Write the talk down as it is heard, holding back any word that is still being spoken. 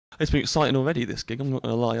It's been exciting already, this gig, I'm not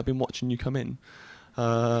going to lie. I've been watching you come in.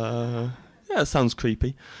 Yeah, it sounds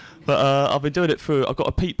creepy. But I've been doing it through, I've got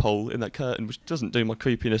a peephole in that curtain, which doesn't do my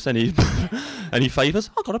creepiness any any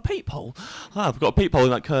favours. I've got a peephole. I've got a peephole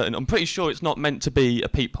in that curtain. I'm pretty sure it's not meant to be a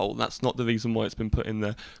peephole. That's not the reason why it's been put in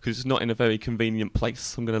there, because it's not in a very convenient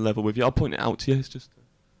place. I'm going to level with you. I'll point it out to you. It's just...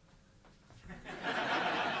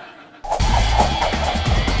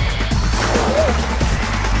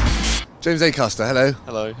 James Acaster,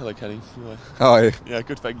 hello. Hello Kenny. How are you? Yeah,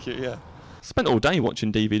 good, thank you, yeah. Spent all day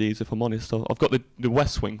watching DVDs, if I'm honest. I've got the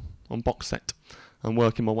West Wing on box set. I'm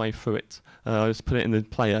working my way through it. I just put it in the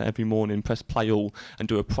player every morning, press play all, and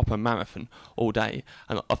do a proper marathon all day.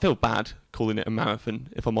 And I feel bad calling it a marathon,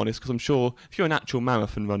 if I'm honest, because I'm sure if you're an actual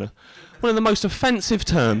marathon runner, one of the most offensive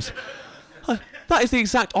terms, that is the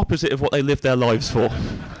exact opposite of what they live their lives for.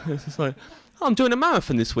 It's just like, I'm doing a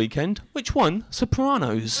marathon this weekend. Which one?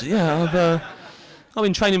 Sopranos. Yeah, I've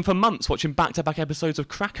been training for months watching back-to-back episodes of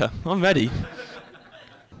Cracker. I'm ready.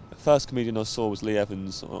 The first comedian I saw was Lee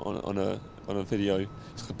Evans on a video.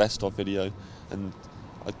 It's like a best-of video, and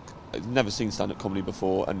I'd never seen stand-up comedy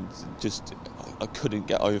before, and just I couldn't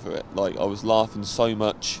get over it. Like, I was laughing so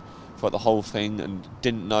much throughout the whole thing, and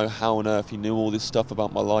didn't know how on earth he knew all this stuff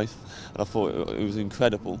about my life, and I thought it was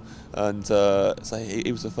incredible. And so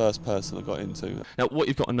he was the first person I got into. Now, what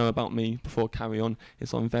you've got to know about me before I carry on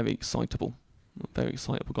is I'm very excitable. I'm a very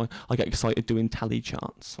excitable guy. I get excited doing tally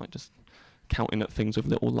charts, like just counting at things with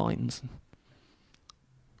little lines.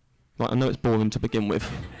 Like, I know it's boring to begin with.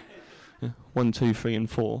 Yeah, 1, 2, 3 and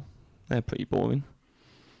 4. They're pretty boring.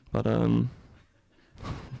 But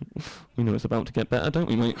we know it's about to get better, don't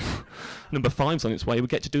we, mate? Number 5's on its way. We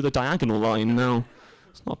get to do the diagonal line now.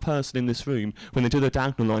 There's not a person in this room, when they do the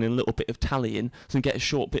diagonal line and a little bit of tallying, and get a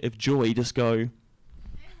short bit of joy, just go...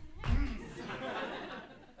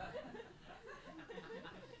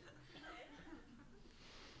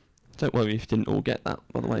 Don't worry if you didn't all get that,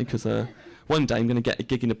 by the way, because one day I'm going to get a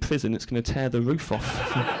gig in a prison that's going to tear the roof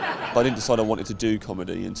off. I didn't decide I wanted to do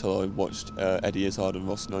comedy until I watched Eddie Izzard and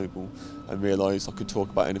Ross Noble and realised I could talk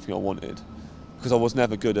about anything I wanted. Because I was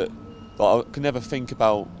never good at... Like, I could never think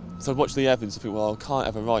about... So I'd watch Lee Evans and think, well, I can't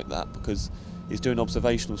ever write that because he's doing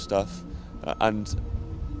observational stuff, and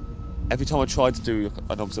every time I tried to do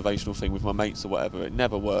an observational thing with my mates or whatever, it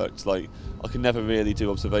never worked. Like, I could never really do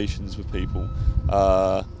observations with people.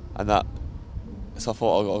 And that, so I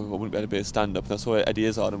thought I wouldn't be able to be a stand-up, and I saw Eddie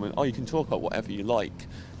Izzard and went, oh, you can talk about whatever you like,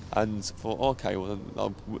 and I thought, okay, well,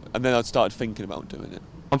 and then I started thinking about doing it.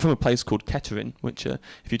 I'm from a place called Kettering, which,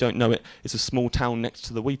 if you don't know it, is a small town next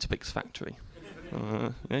to the Weetabix factory.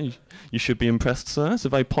 Yeah, you should be impressed, sir. It's a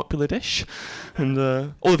very popular dish, and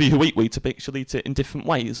all of you who eat Weetabix should eat it in different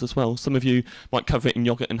ways as well. Some of you might cover it in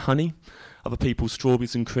yoghurt and honey. Other people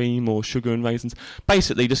strawberries and cream or sugar and raisins.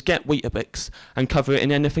 Basically, just get Weetabix and cover it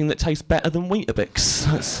in anything that tastes better than Weetabix.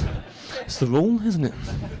 That's the rule, isn't it?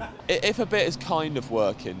 If a bit is kind of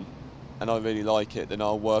working and I really like it, then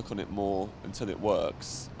I'll work on it more until it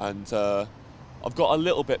works. And I've got a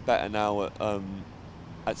little bit better now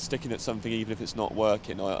at sticking at something even if it's not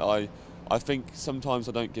working. I think sometimes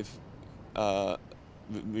I don't give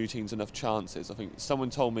routines enough chances. I think someone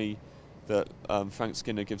told me that Frank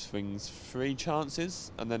Skinner gives things 3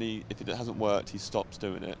 chances, and then if it hasn't worked, he stops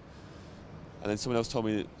doing it. And then someone else told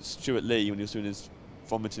me that Stuart Lee, when he was doing his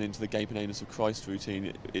vomiting into the gaping anus of Christ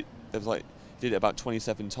routine, it was like he did it about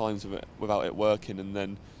 27 times without it working, and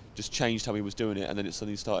then just changed how he was doing it, and then it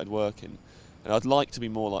suddenly started working. And I'd like to be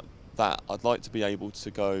more like that. I'd like to be able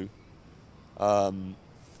to go,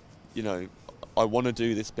 you know, I want to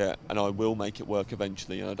do this bit and I will make it work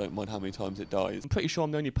eventually, and I don't mind how many times it dies. I'm pretty sure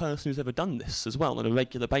I'm the only person who's ever done this as well on a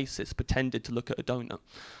regular basis, pretended to look at a donut.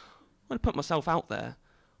 When I put myself out there,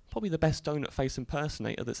 probably the best donut face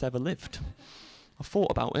impersonator that's ever lived. I've thought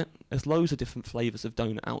about it. There's loads of different flavours of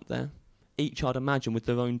donut out there, each I'd imagine with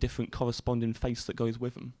their own different corresponding face that goes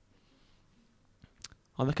with them.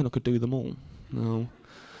 I reckon I could do them all. No.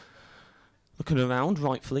 Looking around,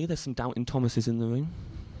 rightfully, there's some doubting Thomases in the room.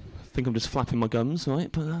 I think I'm just flapping my gums, right?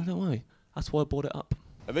 But don't worry, that's why I brought it up.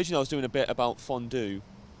 Originally I was doing a bit about fondue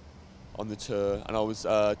on the tour, and I was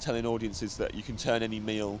telling audiences that you can turn any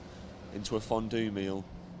meal into a fondue meal.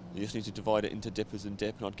 You just need to divide it into dippers and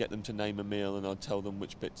dip, and I'd get them to name a meal, and I'd tell them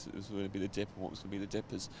which bits was going to be the dip and what was going to be the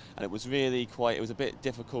dippers. And it was really it was a bit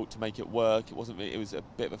difficult to make it work. It wasn't really, it was a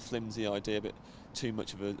bit of a flimsy idea, a bit too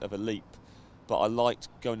much of a leap. But I liked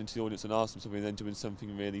going into the audience and asking them something, and then doing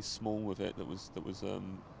something really small with it that was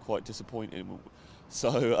quite disappointing.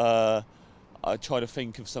 So I tried to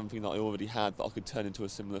think of something that I already had that I could turn into a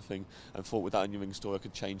similar thing, and thought with that onion ring story I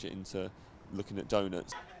could change it into looking at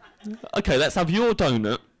donuts. Okay, let's have your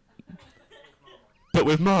donut but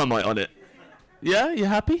with Marmite on it. Yeah, you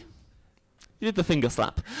happy? You did the finger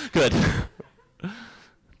slap. Good.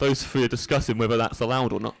 Those three are discussing whether that's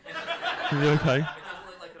allowed or not. Are you okay?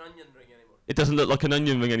 It doesn't look like an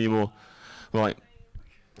onion ring anymore. Right.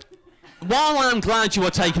 While I am glad you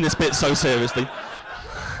are taking this bit so seriously,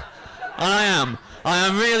 I am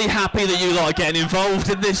really happy that you are getting involved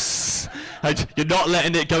in this. And you're not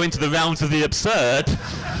letting it go into the realms of the absurd.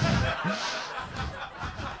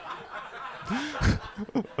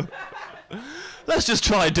 Let's just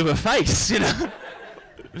try and do a face, you know.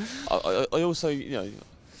 I also, you know,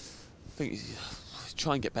 think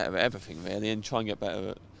try and get better at everything really, and try and get better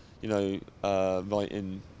at, you know,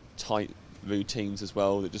 writing tight routines as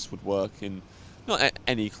well that just would work in not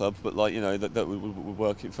any club, but like, you know, that would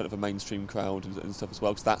work in front of a mainstream crowd and stuff as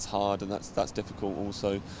well, because that's hard and that's difficult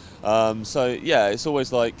also. So yeah, it's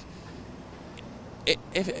always like,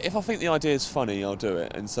 if I think the idea is funny, I'll do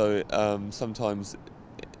it, and so sometimes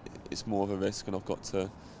it's more of a risk, and I've got to,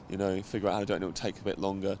 you know, figure out how to do it, and it'll take a bit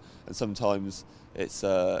longer, and sometimes it's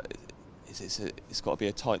got to be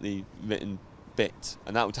a tightly written bit,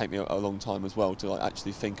 and that would take me a long time as well to like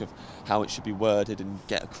actually think of how it should be worded and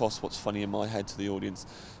get across what's funny in my head to the audience.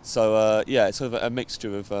 So yeah, it's sort of a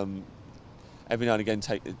mixture of every now and again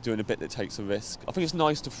doing a bit that takes a risk. I think it's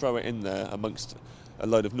nice to throw it in there amongst a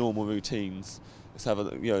load of normal routines. Let's have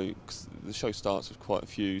a, you know, 'cause the show starts with quite a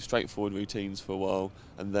few straightforward routines for a while,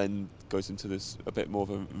 and then goes into this a bit more of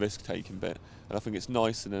a risk-taking bit. And I think it's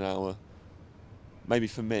nice in an hour, maybe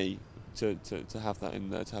for me, to have that in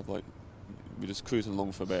there, to have like, we're just cruising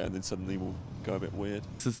along for a bit and then suddenly we'll go a bit weird.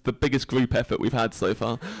 This is the biggest group effort we've had so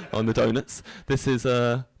far on the donuts. This is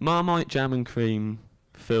a Marmite jam and cream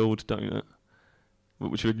filled donut,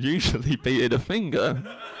 which would usually be in a finger,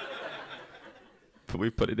 but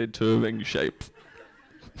we've put it into a ring shape.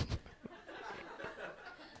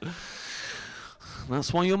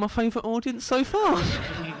 That's why you're my favourite audience so far.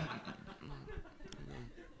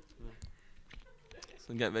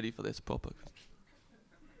 So get ready for this proper.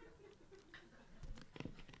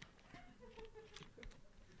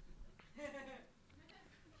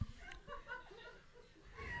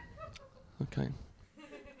 Okay.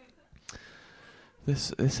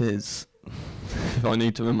 This is, if I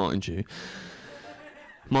need to remind you,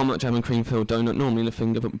 Marmite jam and cream filled donut, normally in a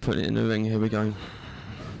finger, but we put it in a ring. Here we go.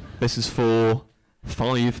 This is for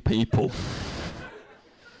 5 people.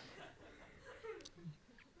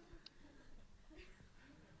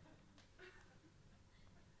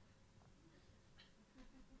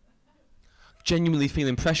 Genuinely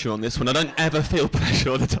feeling pressure on this one. I don't ever feel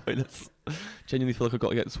pressure on the donuts. Genuinely feel like I've got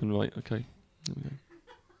to get this one right. Okay. Here we go.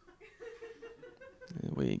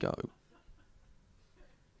 Here we go.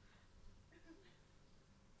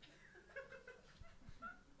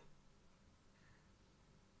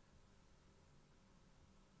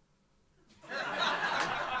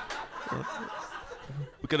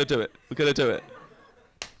 We're gonna do it. We're gonna do it.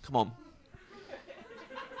 Come on.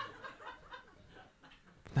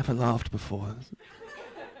 Never laughed before. Here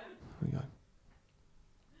we go.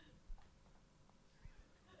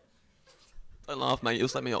 Don't laugh, mate. You'll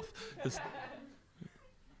set me off. Just